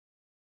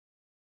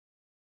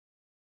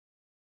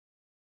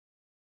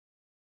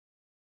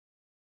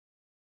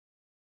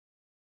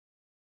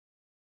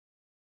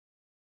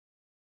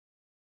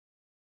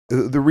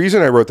the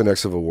reason I wrote The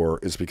Next Civil War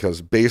is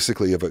because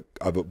basically of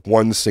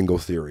one single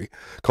theory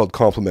called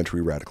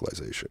complementary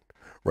radicalization,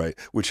 right?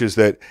 Which is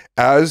that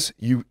as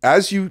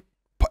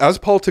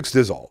politics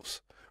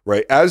dissolves,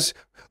 right?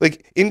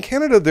 Like in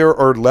Canada, there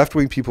are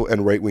left-wing people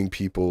and right-wing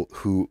people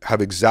who have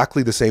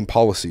exactly the same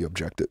policy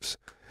objectives,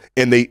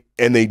 and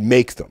they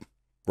make them,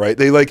 right?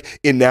 They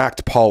like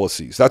enact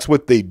policies. That's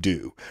what they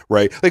do,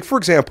 right? Like for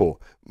example,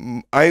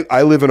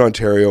 I live in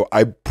Ontario.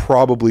 I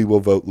probably will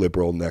vote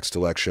Liberal next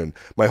election.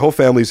 My whole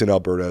family's in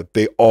Alberta.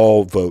 They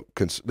all vote.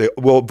 They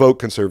will vote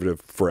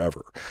Conservative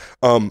forever.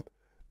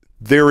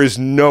 There is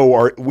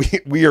no.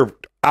 We are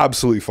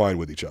absolutely fine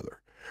with each other.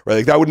 Right,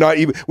 like that would not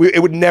even.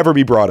 It would never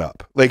be brought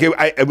up. Like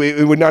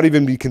it would not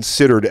even be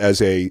considered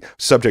as a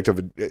subject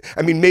of.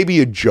 I mean,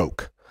 maybe a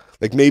joke,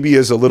 like maybe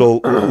as a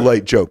little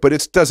light joke, but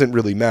it doesn't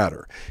really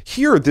matter.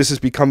 Here, this has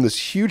become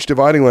this huge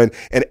dividing line,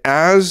 and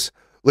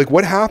like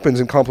what happens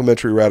in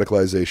complementary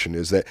radicalization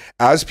is that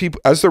as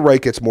the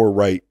right gets more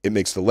right, it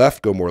makes the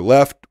left go more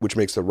left, which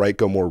makes the right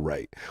go more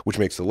right, which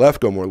makes the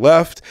left go more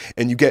left,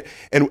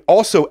 and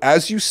also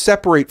as you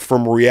separate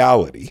from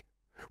reality,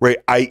 right,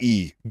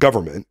 i.e.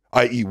 government,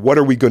 i.e. what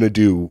are we going to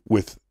do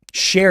with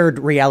shared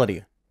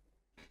reality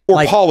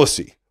or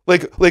policy?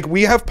 Like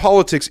we have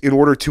politics in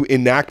order to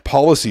enact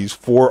policies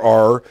for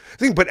our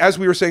thing. But as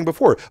we were saying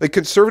before, like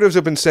conservatives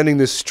have been sending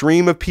this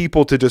stream of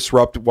people to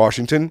disrupt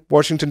Washington.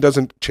 Washington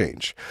doesn't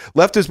change.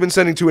 Left has been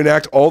sending to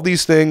enact all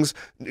these things.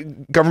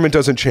 Government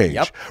doesn't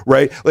change,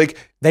 right? Like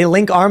they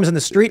link arms in the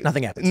street,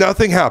 nothing happens.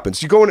 Nothing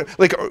happens. You go in,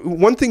 like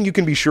one thing you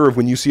can be sure of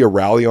when you see a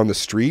rally on the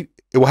street,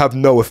 it will have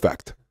no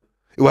effect.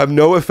 It will have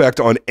no effect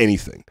on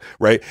anything,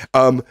 right?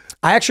 I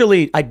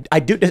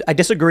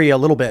disagree a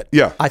little bit.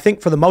 Yeah. I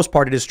think for the most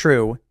part it is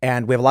true,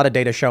 and we have a lot of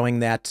data showing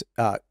that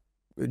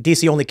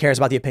DC only cares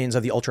about the opinions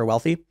of the ultra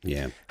wealthy.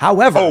 Yeah.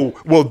 However,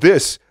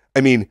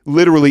 I mean,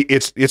 literally,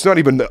 it's not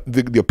even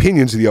the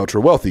opinions of the ultra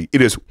wealthy.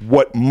 It is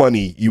what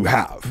money you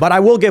have. But I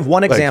will give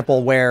one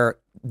example where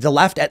the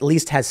left at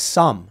least has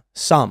some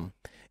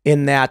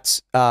in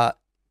that.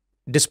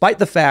 Despite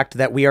the fact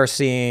that we are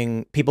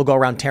seeing people go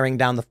around tearing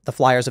down the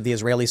flyers of the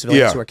Israeli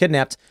civilians who are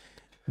kidnapped,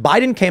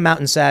 Biden came out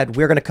and said,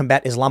 we're going to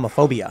combat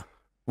Islamophobia.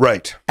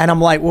 Right. And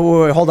I'm like,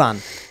 wait, hold on.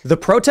 The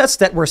protests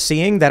that we're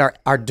seeing that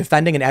are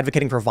defending and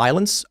advocating for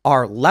violence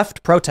are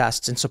left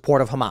protests in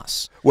support of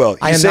Hamas. Well,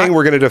 he's saying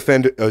we're going to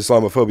defend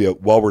Islamophobia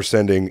while we're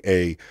sending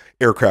a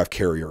aircraft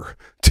carrier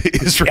to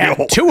Israel.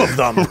 And two of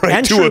them. Right,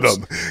 and two troops.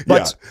 of them.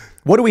 But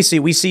what do we see?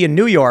 We see in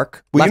New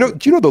York. Well,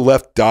 you know the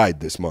left died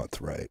this month,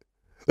 right?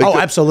 Like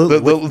absolutely.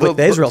 With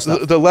the Israel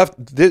stuff. The left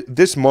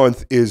this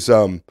month is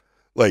the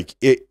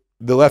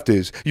left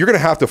is you're going to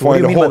have to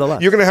find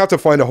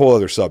a whole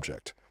other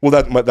subject. Well,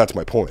 that's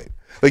my point.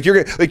 Like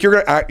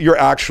you're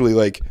actually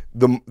like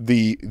the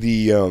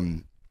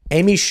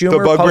Amy Schumer the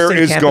bugbear posting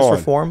is campus gone.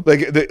 reform.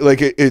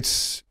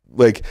 It's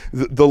like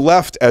the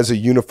left as a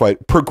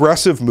unified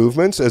progressive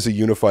movements as a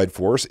unified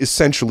force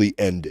essentially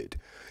ended.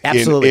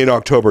 Absolutely. In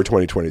October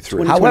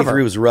 2023.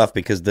 2023 was rough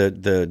because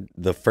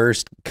the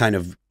first kind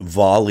of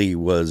volley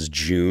was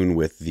June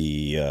with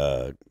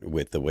the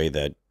way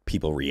that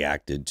people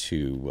reacted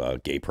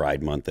to Gay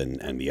Pride Month and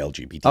the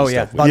LGBT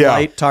stuff. Bud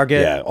Light,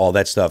 Target. Yeah, all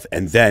that stuff.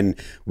 And then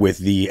with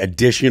the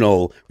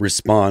additional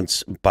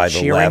response by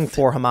the cheering left.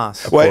 for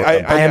Hamas. Well,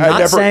 I'm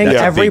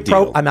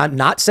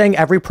not saying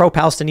every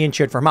pro-Palestinian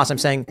cheered for Hamas. I'm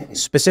saying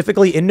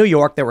specifically in New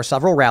York, there were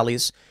several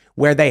rallies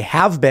where they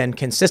have been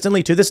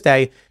consistently to this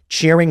day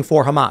cheering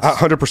for Hamas.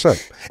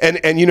 100%.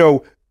 And you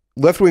know,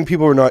 left-wing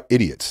people are not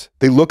idiots.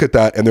 They look at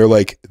that and they're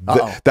like,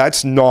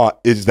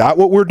 is that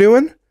what we're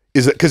doing?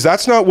 Is it because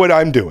that's not what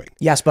I'm doing?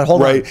 Yes, but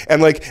hold on.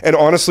 And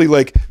honestly,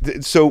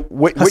 so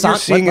what you're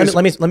seeing is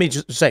let me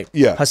just say,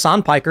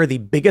 Hassan Piker, the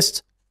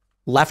biggest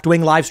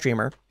left-wing live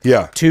streamer,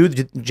 to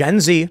Gen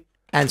Z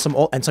and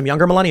some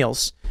younger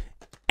millennials,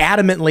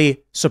 adamantly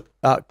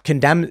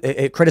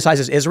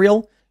criticizes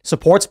Israel,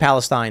 supports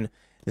Palestine.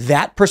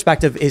 That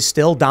perspective is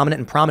still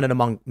dominant and prominent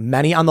among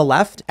many on the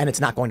left, and it's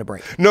not going to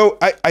break. No,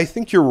 I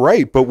think you're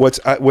right. But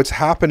what's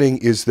happening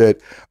is that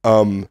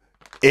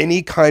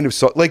any kind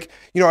of I'll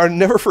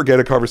never forget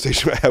a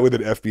conversation I had with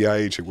an FBI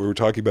agent. We were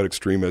talking about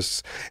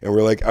extremists, and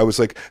I was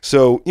like,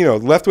 so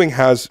left wing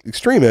has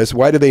extremists.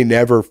 Why do they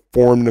never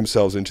form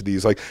themselves into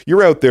these? Like,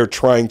 you're out there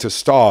trying to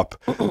stop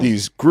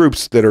these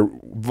groups that are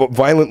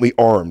violently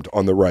armed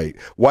on the right.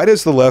 Why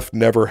does the left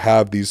never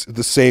have the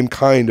same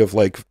kind of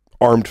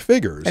armed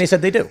figures? And he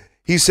said they do.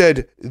 He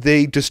said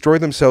they destroy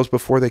themselves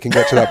before they can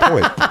get to that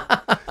point.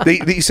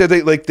 He said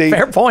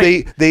Fair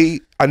point.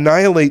 They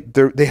annihilate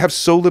they have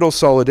so little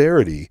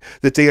solidarity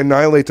that they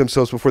annihilate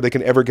themselves before they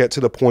can ever get to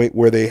the point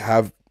where they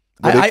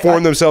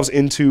form themselves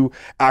into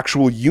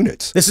actual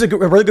units. This is a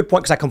really good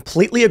point because I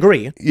completely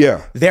agree.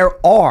 Yeah.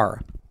 There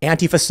are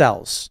Antifa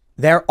cells.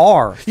 There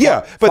are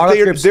but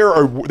they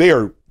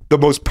are the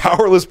most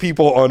powerless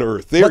people on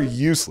earth. They are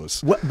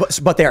useless.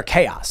 But they are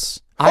chaos.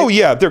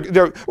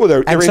 They're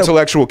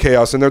intellectual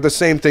chaos, and they're the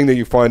same thing that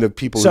you find of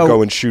people who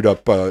go and shoot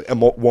up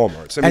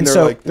Walmarts. And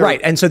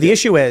so the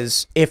issue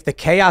is, if the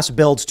chaos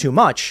builds too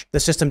much, the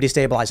system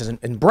destabilizes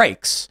and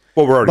breaks.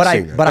 Well, we're already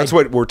seeing that. That's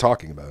what we're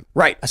talking about.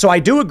 Right. So I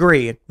do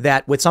agree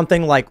that with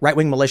something like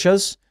right-wing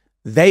militias,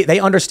 they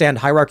understand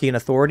hierarchy and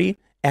authority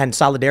and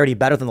solidarity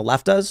better than the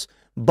left does.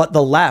 But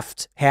the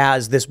left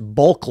has this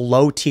bulk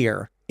low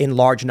tier in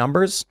large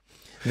numbers.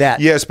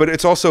 Yes, but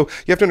it's also,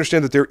 you have to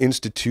understand that they're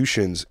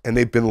institutions and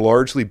they've been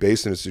largely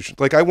based in institutions.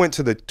 Like I went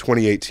to the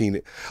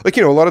 2018, like,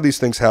 a lot of these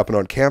things happen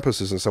on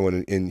campuses and so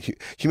on. In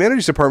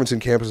humanities departments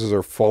and campuses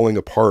are falling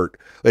apart.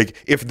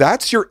 Like if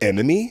that's your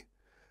enemy,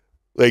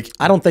 like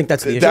I don't think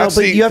that's the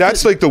issue.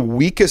 That's like the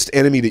weakest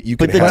enemy that you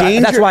can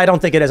have. That's why I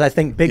don't think it is. I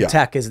think big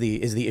tech is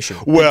the issue.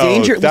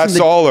 Well, that's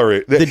all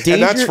and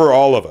that's for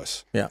all of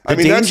us. Yeah, I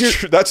mean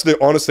that's the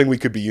honest thing we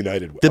could be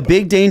united with. The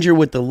big danger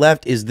with the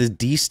left is the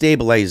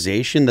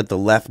destabilization that the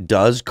left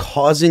does,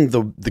 causing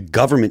the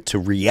government to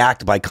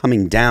react by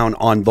coming down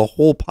on the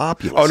whole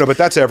populace. Oh no, but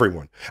that's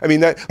everyone. I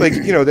mean that, like,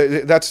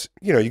 that's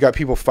you got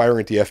people firing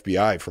at the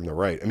FBI from the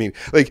right. I mean,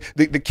 like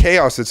the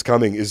chaos that's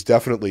coming is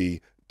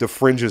definitely the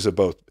fringes of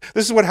both.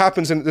 This is what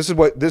happens this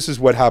is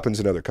what happens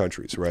in other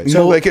countries, right?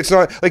 So like it's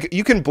not like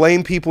you can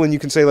blame people and you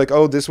can say like,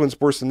 oh, this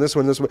one's worse than this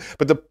one,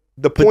 but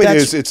the point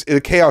is the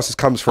chaos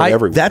comes from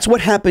everyone. That's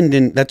what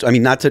happened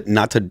not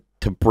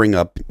to bring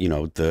up,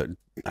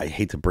 I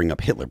hate to bring up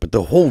Hitler, but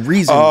the whole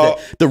reason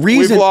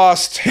we've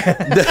lost. We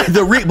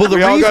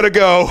all got to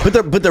go.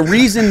 But the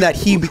reason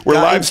that we're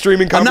live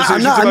streaming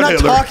conversations about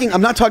Hitler.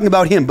 I'm not talking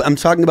about him, but I'm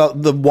talking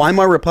about the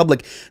Weimar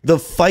Republic. The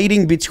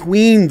fighting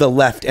between the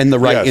left and the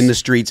right in the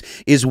streets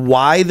is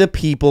why the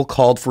people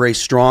called for a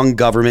strong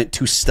government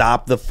to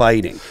stop the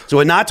fighting. So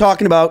we're not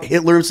talking about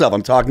Hitler himself.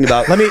 I'm talking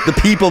about the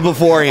people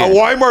beforehand.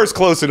 Weimar's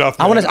close enough.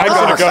 I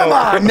gotta go. Come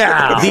on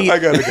now. I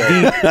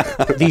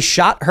gotta go. The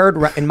shot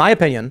heard, in my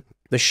opinion,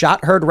 the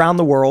shot heard around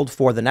the world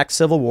for the next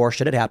civil war,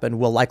 should it happen,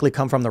 will likely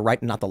come from the right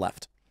and not the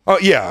left. Oh,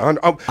 yeah.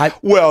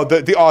 Well,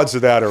 the odds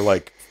of that are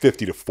like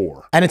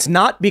 50-4. And it's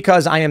not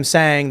because I am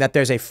saying that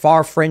there's a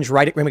far fringe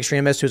right-wing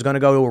extremist who's going to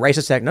go to a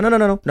racist act.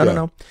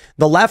 No.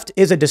 The left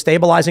is a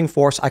destabilizing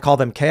force. I call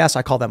them chaos.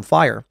 I call them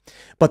fire.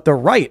 But the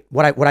right,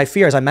 what I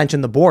fear is I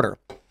mentioned the border.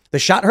 The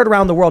shot heard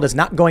around the world is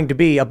not going to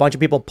be a bunch of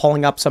people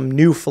pulling up some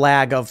new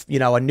flag of,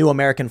 a new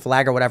American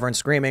flag or whatever and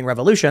screaming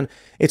revolution.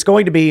 It's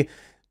going to be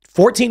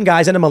 14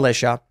 guys in a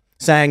militia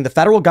saying the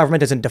federal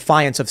government is in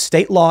defiance of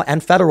state law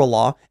and federal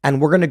law,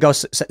 and we're going to go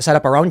set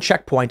up our own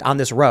checkpoint on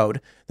this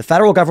road. The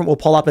federal government will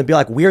pull up and be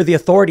like, we're the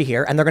authority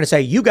here, and they're going to say,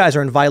 you guys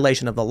are in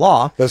violation of the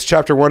law. That's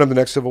chapter 1 of the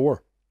next civil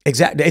war.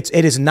 Exactly.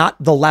 It is not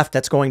the left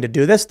that's going to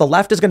do this. The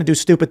left is going to do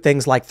stupid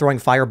things like throwing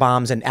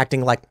firebombs and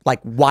acting like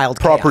wild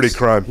property chaos.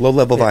 Crime.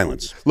 Low-level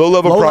violence.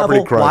 Low-level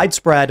property crime.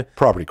 Widespread.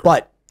 Property crime.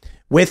 But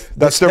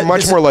they're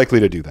much more likely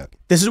to do that.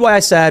 This is why I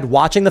said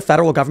watching the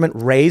federal government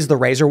raise the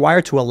razor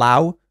wire to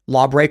allow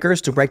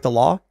lawbreakers to break the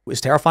law is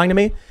terrifying to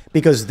me,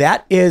 because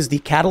that is the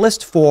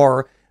catalyst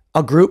for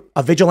a group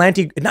of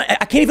vigilante.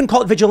 I can't even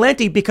call it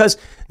vigilante because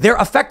they're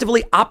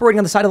effectively operating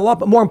on the side of the law.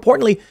 But more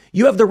importantly,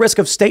 you have the risk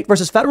of state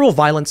versus federal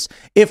violence.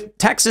 If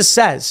Texas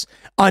says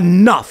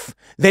enough,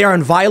 they are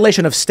in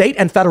violation of state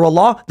and federal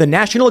law, the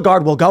National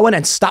Guard will go in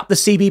and stop the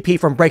CBP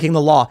from breaking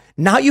the law.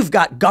 Now you've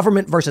got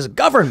government versus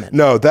government.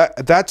 No,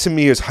 that to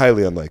me is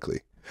highly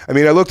unlikely. I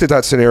mean, I looked at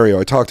that scenario.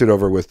 I talked it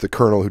over with the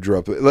colonel who drew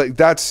up. Like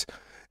that's.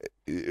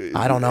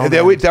 I don't know.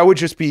 That would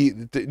just be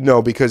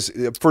no, because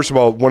first of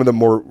all, one of the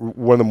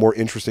more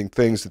interesting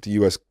things that the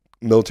U.S.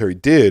 military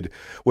did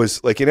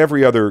was, like in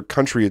every other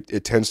country,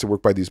 it tends to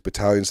work by these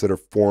battalions that are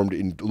formed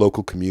in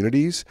local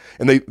communities,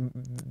 and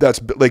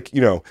that's like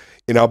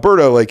in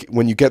Alberta, like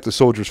when you get the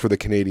soldiers for the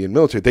Canadian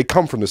military, they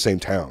come from the same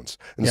towns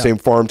and the same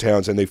farm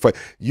towns, and they fight.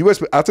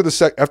 U.S. after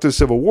the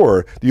Civil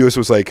War, the U.S.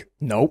 was like,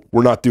 nope,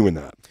 we're not doing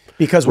that.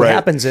 Because what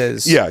happens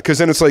is... Yeah, because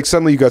then it's like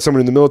suddenly you got someone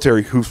in the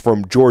military who's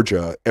from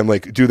Georgia, and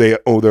like, do they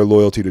owe their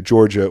loyalty to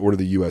Georgia or to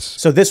the U.S.?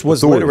 So this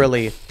was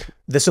literally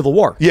the Civil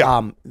War.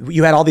 Yeah.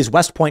 You had all these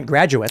West Point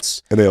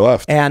graduates. And they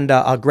left. And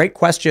a great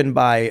question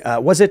by,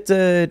 was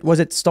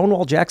it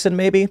Stonewall Jackson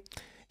maybe?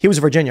 He was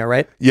Virginia,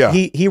 right? Yeah.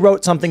 He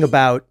wrote something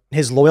about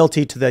his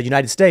loyalty to the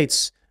United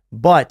States,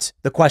 but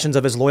the questions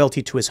of his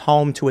loyalty to his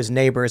home, to his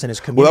neighbors, and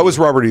his community. Well, that was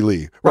Robert E.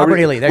 Lee. Robert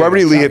E.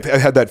 Lee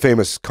had that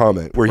famous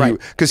comment where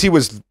because he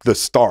was the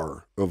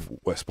star of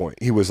West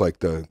Point. He was like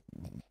the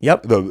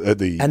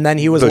and then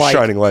he was the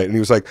shining light, and he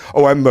was like,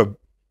 "Oh, I'm a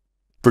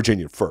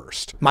Virginian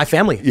first. My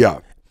family."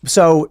 Yeah.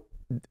 So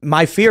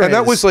my fear, and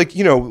that was like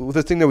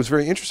the thing that was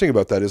very interesting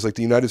about that is like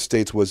the United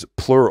States was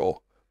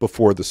plural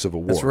before the Civil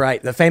War. That's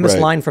right. The famous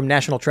line from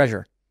National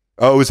Treasure.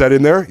 Oh, is that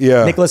in there?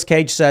 Yeah. Nicolas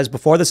Cage says,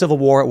 before the Civil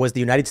War, it was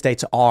the United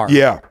States are.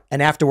 Yeah.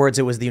 And afterwards,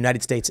 it was the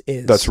United States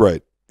is. That's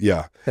right.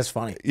 Yeah. That's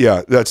funny.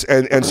 Yeah. That's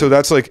and so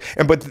that's like,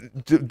 but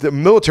the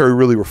military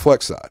really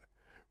reflects that,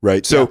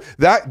 right? So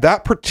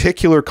that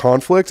particular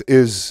conflict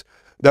that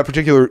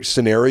particular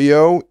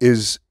scenario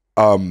is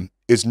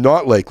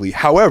not likely.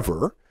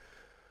 However,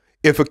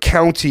 if a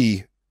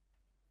county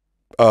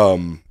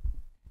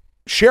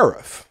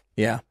sheriff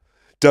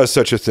does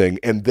such a thing,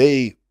 and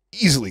they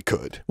easily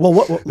could.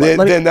 Well,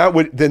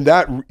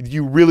 then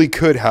you really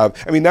could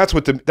have. I mean, that's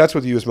what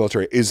the U.S.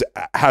 military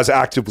has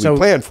actively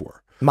planned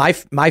for.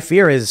 My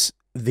fear is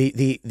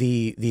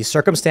the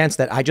circumstance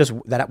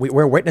that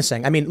we're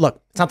witnessing. I mean,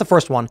 look, it's not the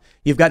first one.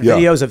 You've got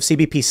videos of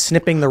CBP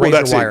snipping the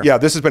razor wire. Yeah,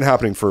 this has been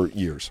happening for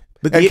years.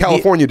 But and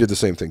California did the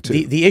same thing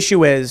too. The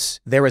issue is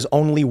there is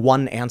only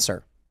one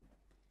answer.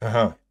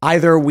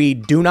 Either we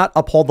do not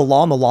uphold the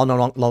law and the law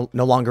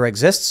no longer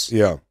exists.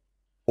 Yeah.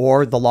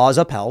 Or the law is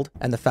upheld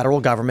and the federal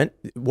government,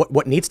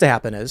 what needs to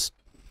happen is,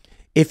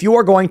 if you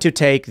are going to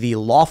take the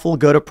lawful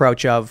good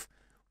approach of,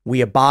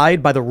 we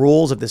abide by the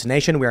rules of this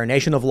nation, we are a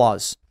nation of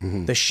laws,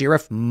 the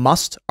sheriff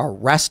must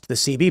arrest the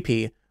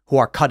CBP who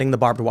are cutting the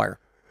barbed wire.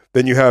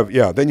 Then you have,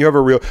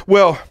 a real,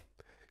 well,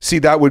 see,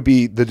 that would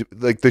be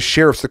the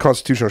sheriffs, the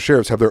constitutional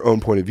sheriffs have their own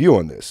point of view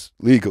on this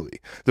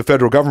legally. The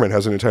federal government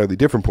has an entirely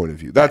different point of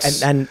view.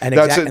 That's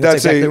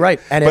exactly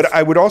right. But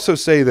I would also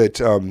say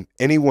that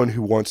anyone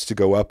who wants to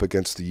go up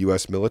against the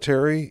U.S.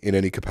 military in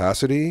any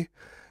capacity,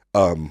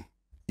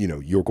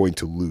 you're going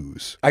to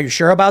lose. Are you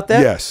sure about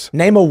that? Yes.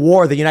 Name a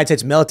war the United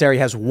States military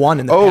has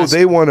won in the past. Oh,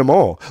 they won them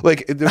all.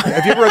 Like, have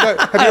you ever read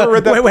that? Have you ever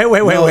read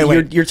that?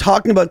 Wait. You're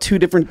talking about two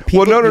different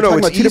people. Well, no.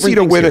 It's easy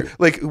to win it.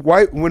 Like,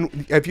 why?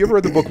 Have you ever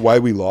read the book Why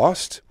We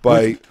Lost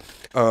by?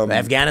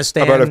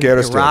 Afghanistan, about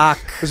Afghanistan, Iraq,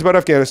 it's about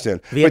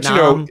Afghanistan,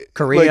 Vietnam,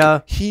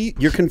 Korea. Korea.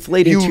 You're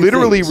conflating. You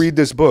literally things. read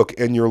this book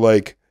and you're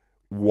like,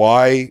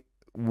 why?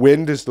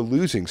 When does the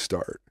losing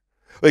start?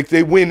 Like,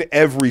 they win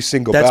every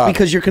single battle. That's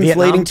because you're conflating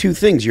Vietnam. two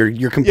things. You're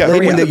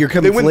conflating that you're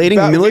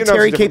conflating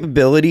military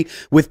capability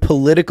with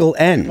political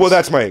ends. Well,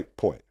 that's my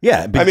point.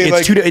 Yeah, I mean,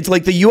 it's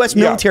like the U.S.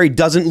 military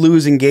doesn't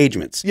lose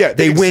engagements. Yeah,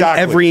 they win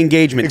every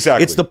engagement.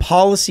 Exactly. It's the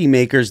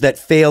policymakers that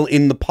fail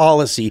in the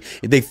policy.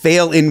 They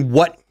fail in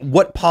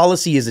what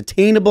policy is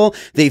attainable.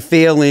 They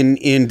fail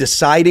in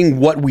deciding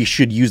what we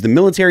should use the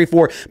military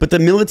for. But the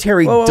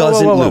military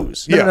doesn't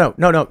lose.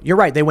 No. You're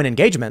right. They win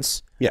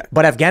engagements. Yeah.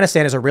 But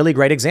Afghanistan is a really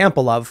great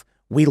example of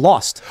we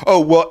lost. Oh,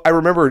 well, I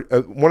remember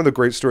one of the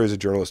great stories a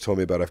journalist told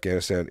me about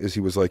Afghanistan is he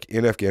was like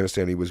in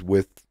Afghanistan, he was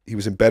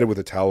embedded with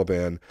the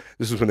Taliban.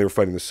 This was when they were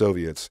fighting the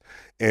Soviets.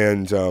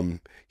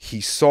 And he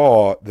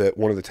saw that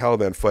one of the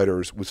Taliban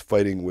fighters was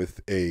fighting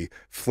with a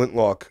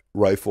flintlock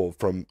rifle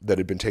that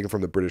had been taken from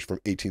the British from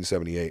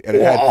 1878. And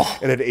it had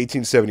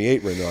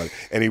 1878 written on it.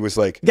 And he was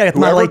like,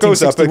 whoever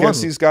goes up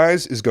against these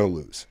guys is going to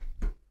lose.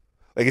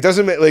 Like, it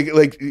doesn't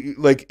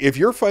like if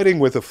you're fighting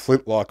with a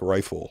flintlock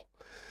rifle,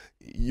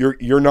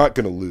 you're not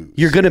going to lose.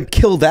 You're going to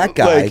kill that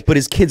guy, but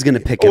his kid's going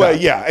to pick it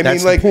up. Yeah, I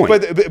That's mean, like, the point.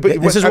 but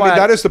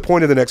that is the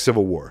point of the next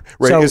civil war,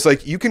 right? So, it's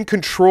like you can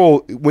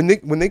control when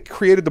they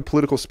created the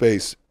political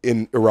space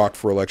in Iraq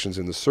for elections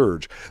in the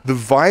surge, the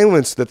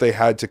violence that they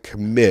had to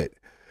commit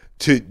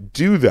to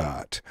do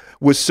that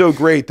was so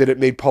great that it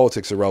made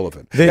politics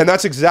irrelevant. And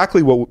that's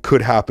exactly what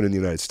could happen in the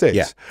United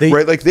States,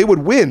 right? Like, they would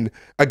win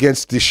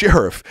against the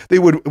sheriff. They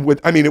would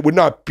I mean, it would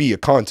not be a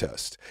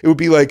contest. It would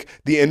be like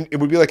an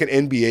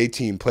NBA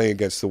team playing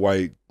against the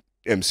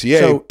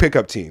YMCA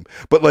pickup team.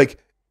 But like,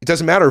 it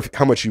doesn't matter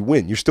how much you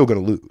win, you're still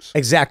going to lose.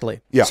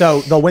 Exactly. Yeah. So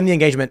they'll win the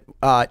engagement.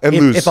 And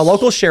lose. If a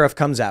local sheriff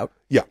comes out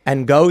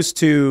and goes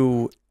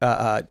to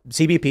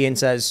CBP and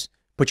says,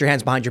 put your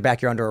hands behind your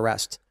back, you're under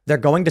arrest, they're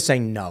going to say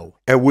no.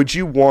 And would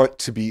you want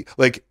to be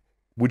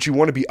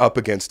up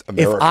against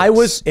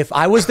Americans? If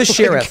I was the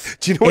sheriff,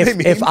 do you know what I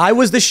mean? If I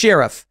was the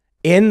sheriff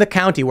in the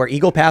county where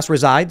Eagle Pass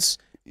resides,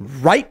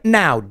 right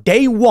now,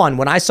 day one,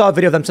 when I saw a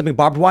video of them slipping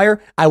barbed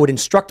wire, I would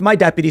instruct my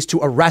deputies to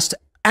arrest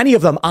any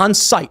of them on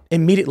site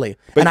immediately.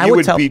 But you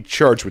would be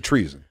charged with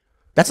treason.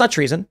 That's not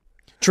treason.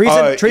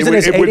 Treason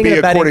is it aiding would be and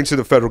abetting. According to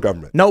the federal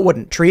government. No, it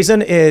wouldn't.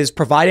 Treason is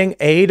providing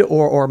aid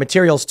or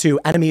materials to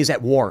enemies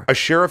at war. A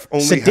sheriff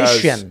only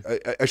Sedition. has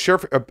a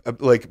sheriff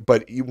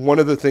but one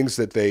of the things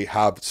that they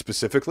have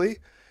specifically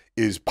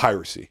is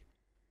piracy.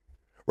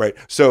 Right.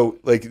 So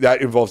like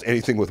that involves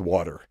anything with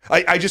water.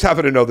 I just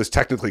happen to know this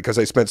technically because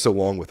I spent so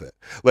long with it.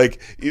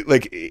 Like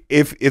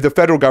if the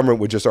federal government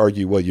would just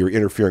argue, well, you're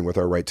interfering with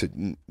our right to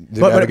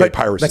navigate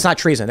piracy. That's not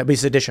treason. That'd be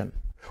sedition.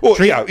 Well,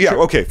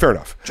 okay, fair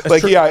enough.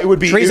 It would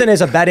be treason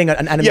is abetting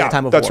an enemy at a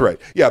time of war. That's right.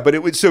 Yeah, but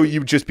it would you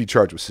would just be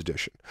charged with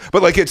sedition.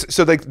 But like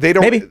they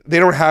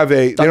don't have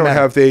a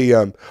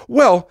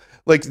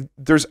like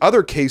there's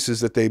other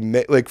cases that they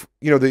may, like,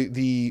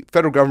 the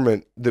federal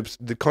government,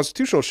 the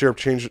constitutional sheriff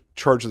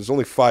charges there's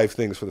only 5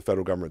 things for the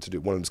federal government to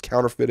do. One of them is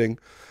counterfeiting,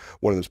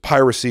 one of them is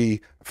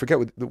piracy. I forget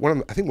I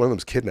think one of them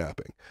is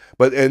kidnapping.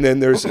 And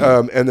then there's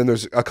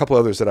a couple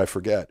others that I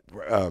forget.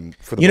 What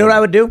I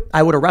would do?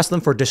 I would arrest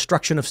them for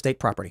destruction of state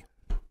property.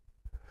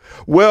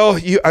 Well,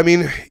 you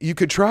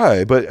could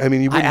try, but I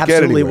mean, you wouldn't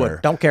get anywhere. I absolutely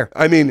would. Don't care.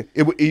 I mean,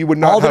 you would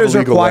not. All that is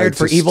required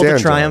for evil to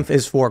triumph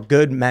is for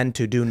good men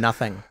to do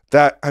nothing.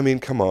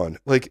 Come on.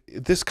 Like,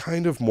 this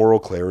kind of moral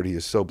clarity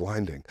is so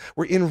blinding.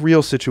 We're in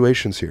real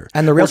situations here.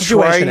 And the real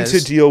situation is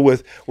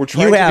we're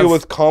trying to deal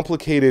with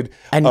complicated,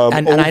 and I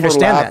understand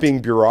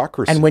overlapping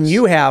bureaucracies. And when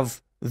you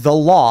have the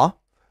law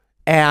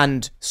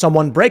and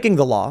someone breaking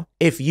the law,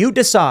 if you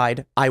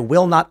decide I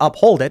will not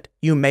uphold it,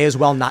 you may as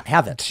well not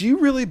have it. Do you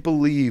really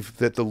believe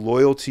that the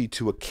loyalty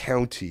to a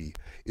county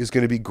is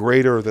going to be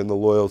greater than the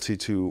loyalty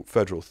to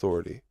federal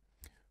authority?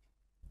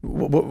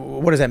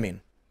 What does that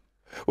mean?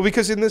 Well,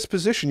 because in this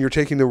position, you're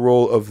taking the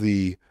role of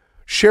the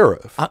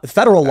sheriff.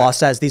 Federal law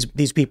says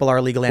these people are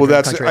illegally entering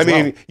the country as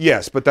well.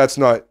 Yes, but that's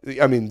not.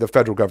 I mean, the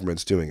federal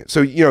government's doing it.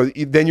 So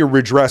then your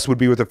redress would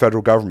be with the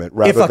federal government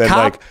rather than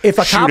if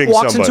a cop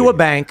walks somebody into a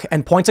bank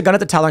and points a gun at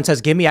the teller and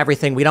says, "Give me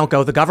everything," we don't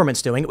go, "The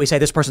government's doing it." We say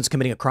this person's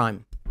committing a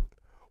crime.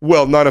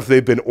 Well, not if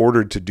they've been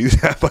ordered to do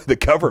that by the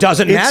government.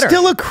 Doesn't matter. It's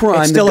still a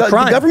crime. It's still a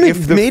crime. The government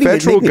If the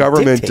federal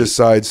government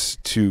decides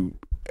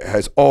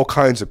has all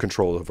kinds of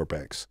control over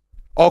banks,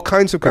 all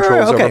kinds of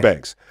controls over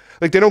banks.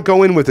 Like they don't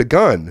go in with a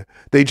gun.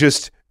 They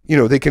just,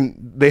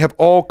 they have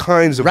all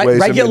kinds of ways of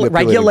manipulating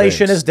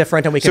regulation banks. is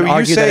different, and we can So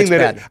argue saying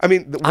that it's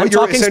bad. What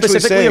you're essentially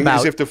saying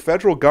is if the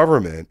federal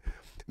government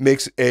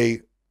makes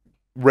a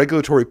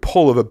regulatory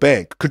pull of a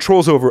bank,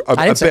 controls over a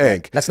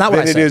bank, that's not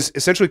what I said. Then it is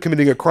essentially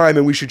committing a crime,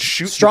 and we should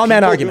shoot straw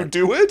man argument.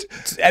 Who do it.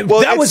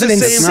 Well, that was an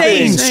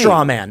insane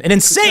straw man. An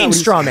insane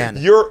straw man.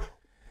 You're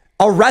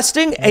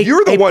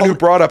the one who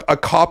brought up a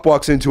cop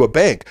walks into a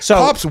bank. So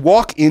cops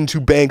walk into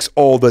banks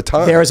all the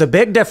time. There is a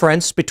big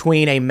difference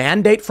between a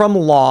mandate from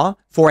law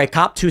for a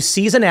cop to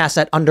seize an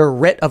asset under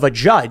writ of a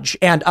judge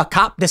and a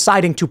cop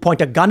deciding to point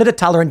a gun at a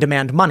teller and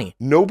demand money.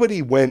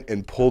 Nobody went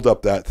and pulled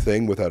up that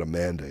thing without a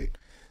mandate.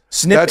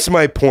 That's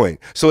my point.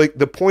 So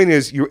the point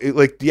is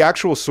the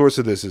actual source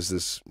of this is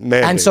this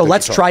mandate. And so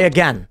let's try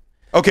again.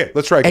 Okay,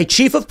 let's try again. A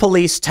chief of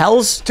police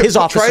tells his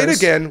officers. Try it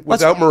again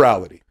without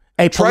morality.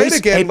 Try it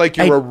again like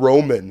you're a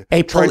Roman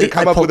trying to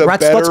come up with a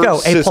better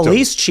system. A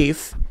police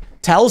chief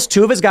tells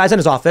two of his guys in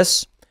his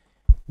office,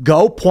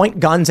 go point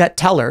guns at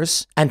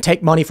tellers and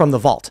take money from the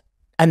vault.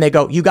 And they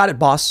go, you got it,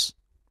 boss.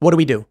 What do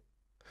we do?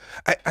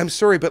 I'm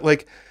sorry, but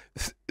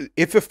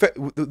if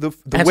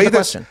the way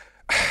this...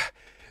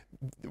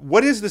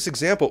 What is this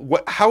example?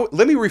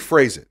 Let me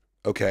rephrase it,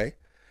 okay?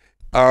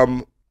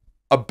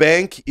 A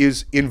bank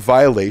is in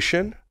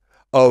violation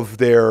of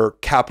their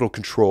capital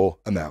control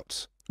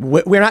amounts.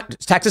 We're not.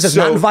 Texas is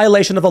not in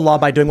violation of the law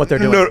by doing what they're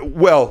doing. No,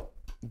 well,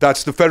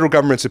 that's the federal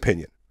government's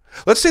opinion.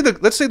 Let's say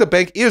the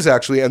bank is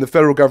actually, and the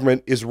federal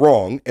government is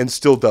wrong and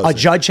still does. A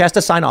judge has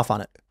to sign off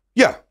on it.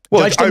 Yeah,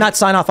 judge did not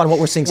sign off on what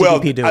we're seeing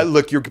CBP do.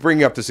 Look, you're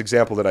bringing up this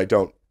example that I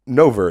don't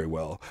know very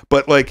well,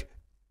 but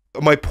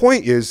my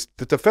point is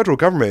that the federal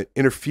government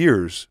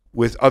interferes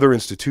with other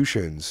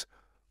institutions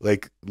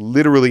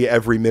literally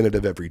every minute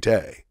of every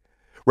day.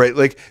 Right,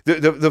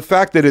 the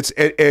fact that it's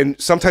and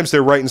sometimes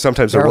they're right and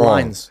sometimes they're wrong.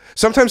 Lines.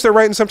 Sometimes they're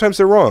right and sometimes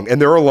they're wrong, and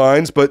there are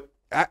lines, but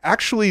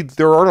actually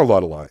there aren't a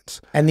lot of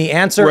lines. And the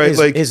answer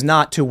is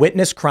not to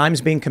witness crimes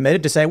being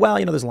committed to say, well,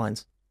 there's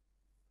lines.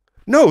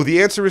 No,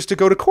 the answer is to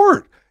go to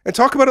court and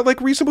talk about it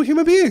like reasonable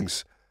human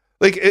beings,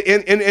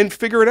 and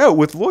figure it out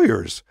with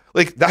lawyers.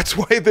 That's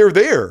why they're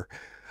there.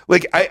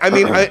 I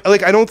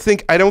don't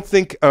think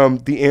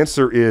the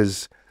answer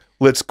is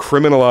let's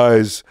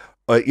criminalize.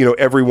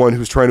 Everyone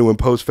who's trying to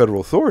impose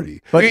federal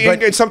authority.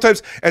 But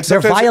sometimes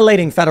they're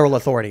violating federal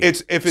authority.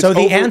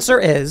 The answer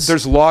is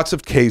there's lots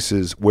of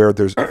cases where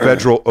there's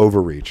federal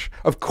overreach.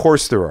 Of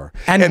course there are.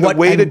 And the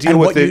way to deal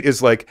with it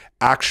is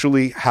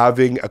actually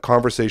having a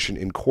conversation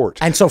in court.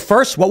 And so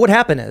first, what would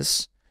happen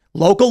is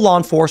local law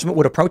enforcement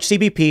would approach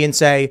CBP and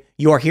say,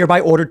 you are hereby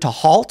ordered to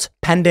halt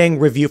pending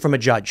review from a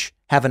judge.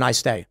 Have a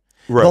nice day.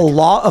 Right. The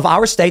law of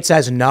our state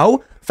says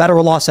no.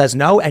 Federal law says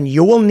no. And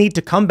you will need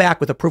to come back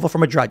with approval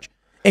from a judge.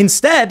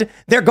 Instead,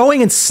 they're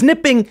going and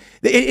snipping.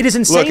 It is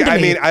insane to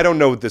me. I don't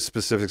know the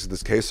specifics of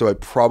this case, so I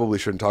probably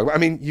shouldn't talk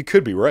about it. You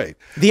could be right.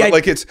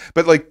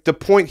 The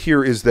point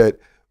here is that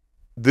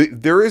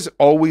there is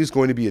always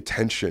going to be a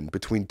tension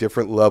between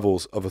different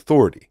levels of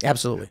authority.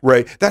 Absolutely.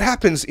 Right? That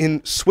happens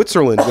in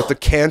Switzerland with the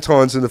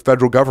cantons and the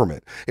federal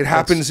government. It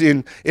happens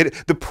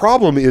the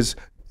problem is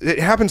it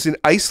happens in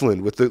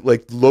Iceland with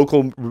the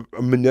local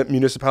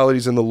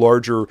municipalities and the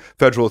larger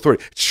federal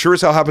authority. It sure as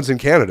hell happens in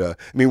Canada.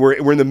 We're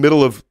in the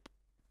middle of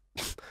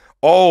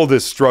all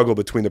this struggle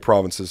between the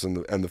provinces and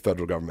the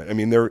federal government.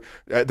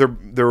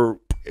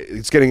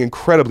 It's getting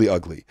incredibly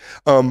ugly.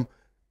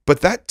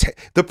 But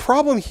the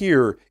problem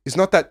here is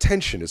not that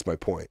tension, is my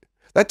point.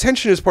 That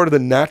tension is part of the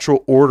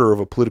natural order of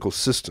a political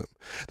system.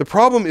 The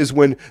problem is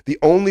when the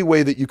only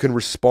way that you can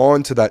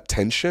respond to that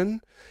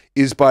tension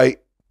is by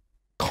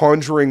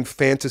conjuring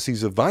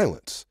fantasies of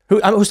violence.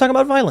 Who's talking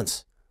about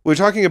violence? We're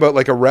talking about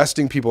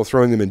arresting people,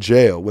 throwing them in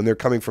jail when they're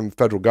coming from the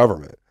federal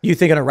government. You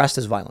think an arrest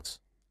is violence?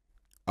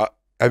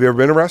 Have you ever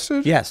been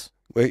arrested? Yes.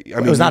 It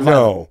was not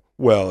violent.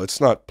 Well, it's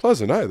not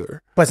pleasant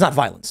either. But it's not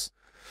violence.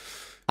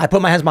 I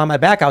put my hands behind my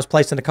back. I was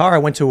placed in a car.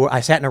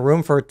 I sat in a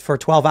room for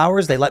 12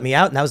 hours. They let me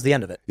out, and that was the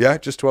end of it. Yeah,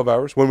 just 12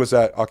 hours. When was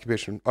that?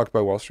 Occupy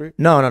Wall Street?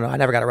 No. I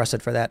never got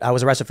arrested for that. I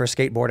was arrested for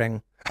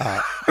skateboarding.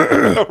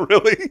 Oh,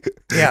 really?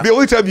 Yeah. The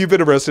only time you've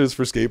been arrested is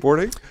for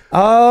skateboarding?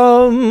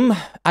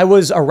 I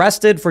was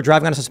arrested for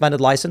driving on a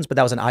suspended license, but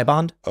that was an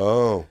I-bond.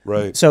 Oh,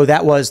 right. So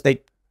that was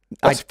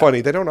That's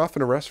funny. They don't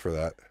often arrest for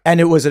that. And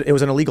it was an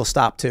illegal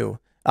stop too.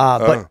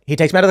 But he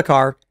takes me out of the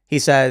car. He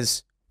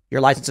says, your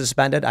license is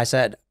suspended. I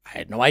said, I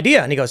had no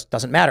idea. And he goes,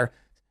 doesn't matter.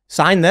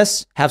 Sign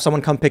this, have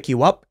someone come pick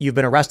you up. You've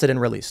been arrested and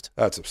released.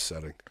 That's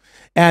upsetting.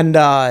 And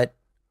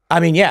I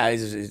mean, yeah,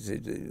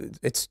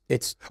 it's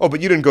Oh,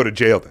 but you didn't go to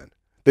jail then.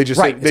 They just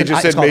Right. said, they It's just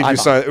an- said it's made called you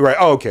sign. Right.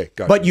 Oh, okay.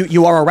 Got But it.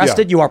 you are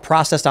arrested, you are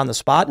processed on the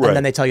spot, Right. and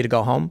then they tell you to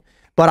go home.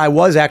 But I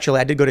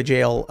did go to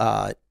jail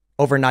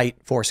overnight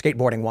for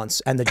skateboarding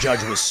once, and the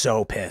judge was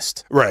so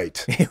pissed.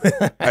 Right.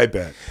 I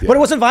bet. Yeah. But it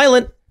wasn't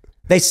violent.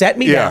 They set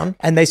me Yeah. down,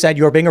 and they said,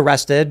 you're being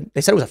arrested.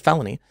 They said it was a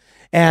felony.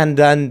 And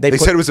then They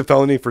said it was a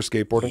felony for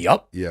skateboarding?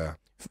 Yup. Yeah.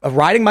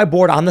 Riding my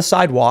board on the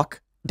sidewalk,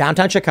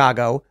 downtown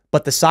Chicago,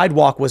 but the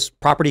sidewalk was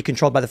property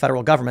controlled by the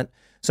federal government.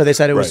 So they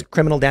said it was Right.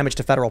 criminal damage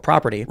to federal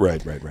property.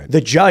 Right.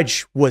 The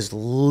judge was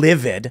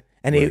livid,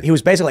 and he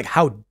was basically like,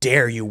 how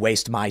dare you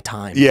waste my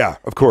time? Yeah,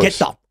 of course. Get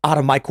the out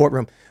of my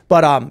courtroom.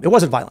 But it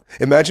wasn't violent.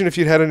 Imagine if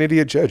you'd had an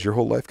idiot judge, your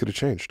whole life could have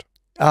changed.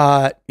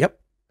 Yep.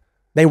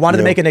 They wanted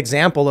to Yeah. make an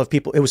example of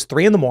people. It was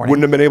 3 a.m.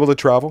 Wouldn't have been able to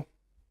travel.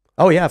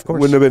 Oh yeah, of course.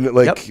 Wouldn't have been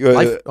like Yep.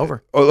 Life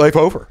over. Oh, life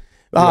over.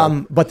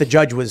 But the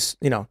judge was,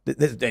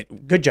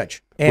 good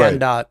judge. And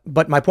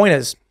but my point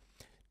is,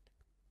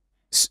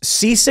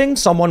 ceasing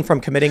someone from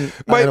committing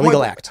an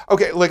illegal act.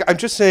 Okay, like I'm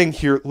just saying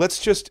here,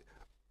 the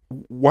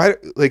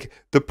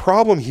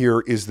problem here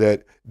is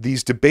that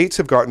these debates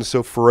have gotten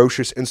so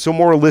ferocious and so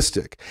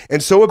moralistic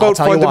and so about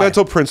tell you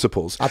fundamental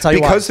principles. I'll tell you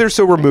because why. they're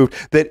so removed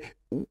that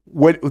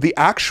what the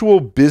actual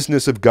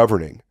business of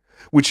governing,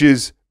 which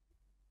is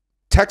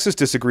Texas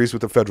disagrees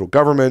with the federal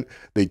government.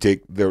 They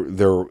take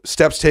their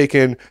steps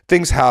taken.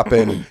 Things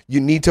happen. you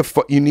need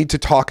to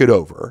talk it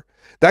over.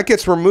 That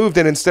gets removed,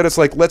 and instead it's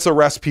like, let's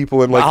arrest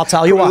people and like, I'll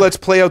tell you why. Let's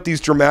play out these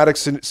dramatic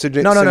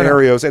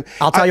scenarios. And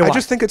I'll tell you I why.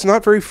 just think it's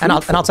not very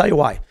fruitful. And I'll tell you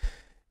why.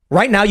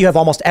 Right now, you have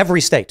almost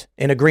every state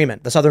in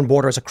agreement. The southern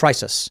border is a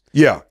crisis.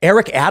 Yeah.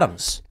 Eric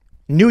Adams,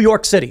 New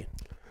York City,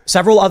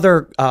 several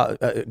other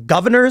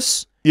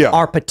governors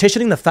are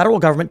petitioning the federal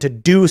government to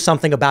do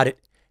something about it,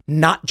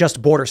 not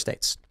just border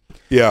states.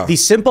 Yeah. The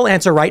simple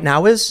answer right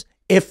now is,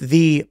 if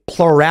the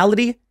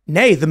plurality,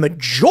 nay, the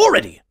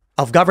majority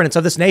of governance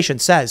of this nation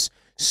says,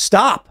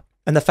 stop,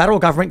 and the federal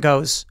government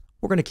goes,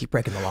 we're going to keep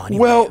breaking the law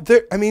anyway. Well,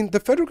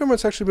 the federal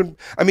government's actually been.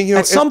 I mean,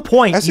 at some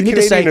point, as you a need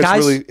to say, Canadian,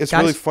 guys, it's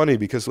really funny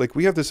because like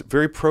we have this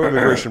very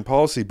pro-immigration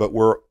policy, but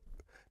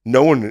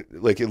no one,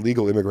 like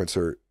illegal immigrants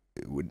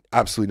would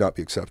absolutely not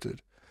be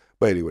accepted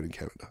by anyone in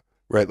Canada.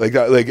 Right, like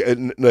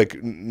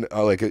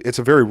it's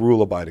a very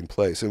rule-abiding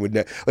place, and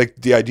like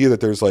the idea that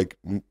there's like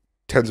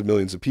tens of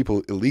millions of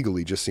people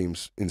illegally just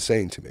seems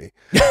insane to me.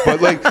 But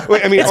like,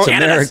 I mean, it's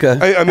America.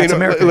 I mean,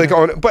 America, like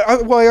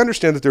I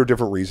understand that there are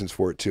different reasons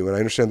for it too, and I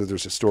understand that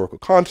there's historical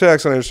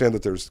context, and I understand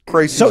that there's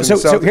crises.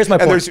 So here's my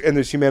point. And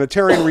there's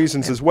humanitarian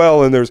reasons as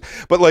well, and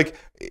but like.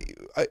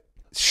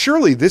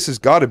 Surely this has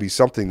got to be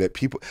something that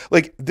people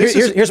like. This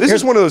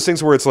is one of those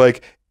things where it's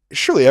like,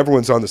 surely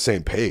everyone's on the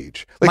same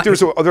page. Like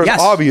there's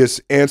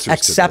obvious answers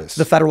except to this.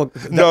 the federal.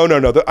 No.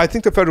 I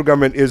think the federal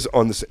government is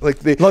on the same. Like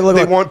they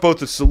want both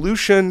the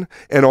solution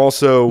and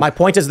also my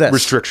point is this: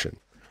 restriction.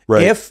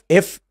 Right.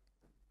 If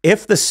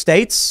the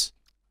states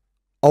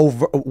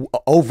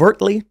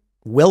overtly,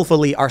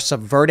 willfully are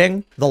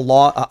subverting the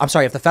law.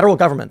 If the federal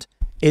government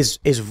is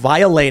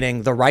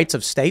violating the rights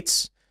of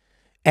states,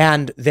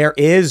 and there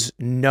is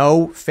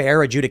no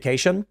fair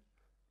adjudication,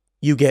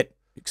 you get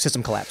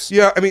system collapse.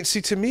 Yeah, I mean, see,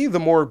 to me, the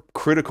more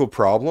critical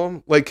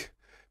problem, like,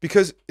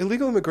 because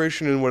illegal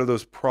immigration is one of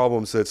those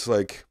problems that's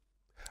like,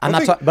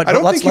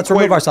 let's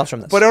remove ourselves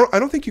from this. But I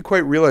don't think you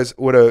quite realize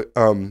what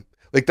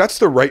that's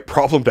the right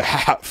problem to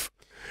have.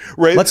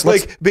 Right,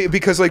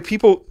 because like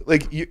people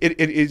like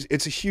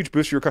it's a huge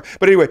boost for your.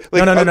 But anyway,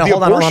 like the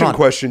abortion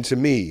question to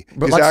me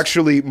is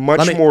actually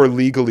much more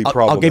legally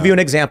problematic. I'll give you an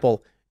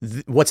example.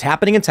 What's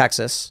happening in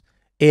Texas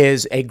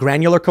is a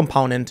granular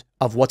component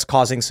of what's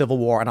causing civil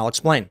war, and I'll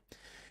explain.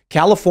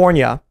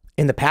 California,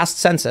 in the past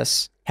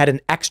census, had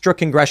an extra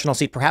congressional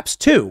seat, perhaps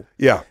 2.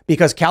 Yeah.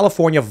 Because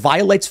California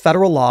violates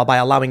federal law by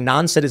allowing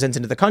non-citizens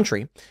into the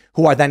country,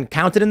 who are then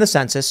counted in the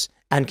census,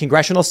 and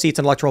congressional seats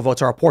and electoral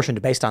votes are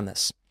apportioned based on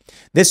this.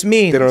 This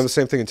means they don't have the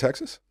same thing in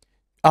Texas.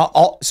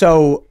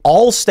 So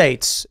all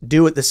states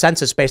do the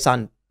census based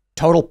on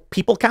total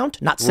people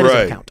count, not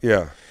citizen count.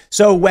 Yeah.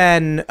 So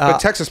when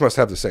but Texas must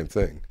have the same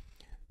thing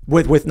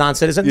with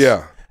non-citizens.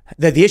 Yeah.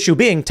 The issue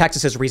being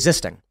Texas is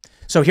resisting.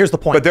 So here's the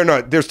point. But they're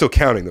not. They're still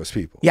counting those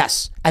people.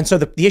 Yes. And so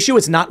the issue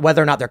is not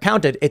whether or not they're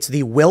counted. It's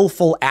the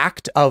willful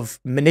act of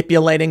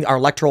manipulating our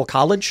electoral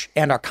college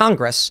and our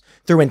Congress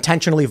through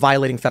intentionally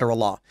violating federal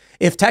law.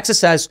 If Texas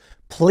says,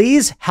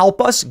 please help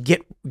us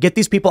get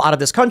these people out of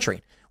this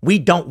country, we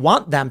don't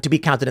want them to be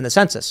counted in the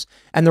census.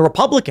 And the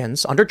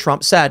Republicans under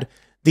Trump said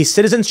the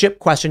citizenship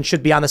question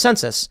should be on the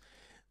census.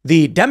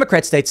 The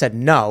Democrat state said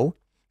no.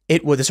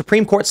 The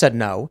Supreme Court said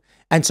no.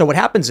 And so what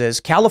happens is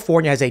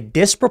California has a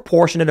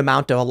disproportionate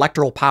amount of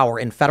electoral power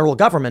in federal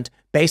government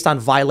based on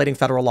violating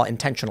federal law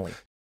intentionally.